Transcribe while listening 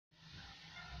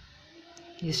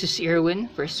This is Irwin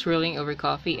for Swirling Over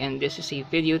Coffee, and this is a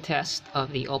video test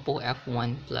of the OPPO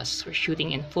F1 Plus. We're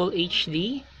shooting in full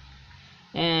HD,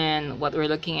 and what we're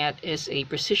looking at is a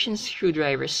precision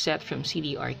screwdriver set from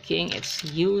CDR-King. It's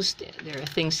used, there are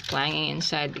things clanging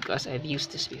inside because I've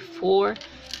used this before.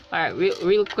 Alright,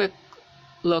 real quick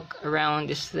look around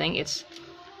this thing.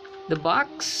 The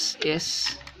box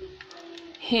is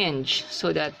hinged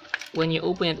so that when you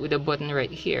open it with a button right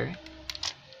here,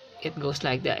 it goes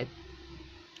like that. It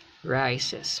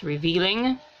rises,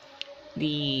 revealing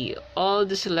all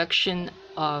the selection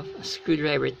of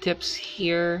screwdriver tips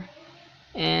here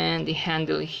and the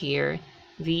handle here.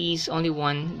 These only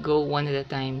go one at a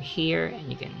time here, and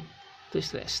you can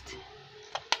twist.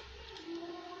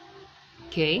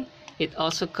 Okay, it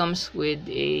also comes with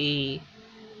a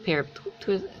pair of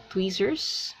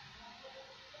tweezers,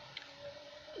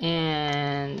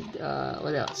 and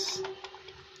what else?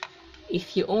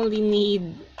 If you only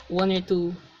need one or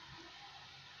two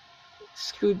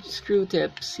screw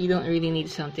tips, you don't really need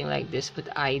something like this, but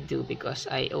I do because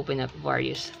I open up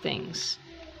various things.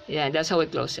 Yeah, that's how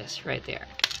it closes right there.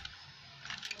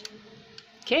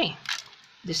 Okay,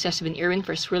 this has been Irwin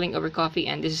for Swirling Over Coffee,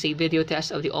 and this is a video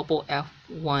test of the OPPO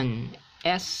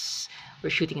F1s. We're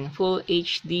shooting in full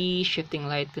HD, shifting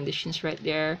light conditions right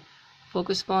there,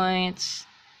 focus points,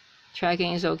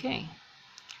 tracking is okay.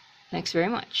 Thanks very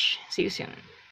much. See you soon.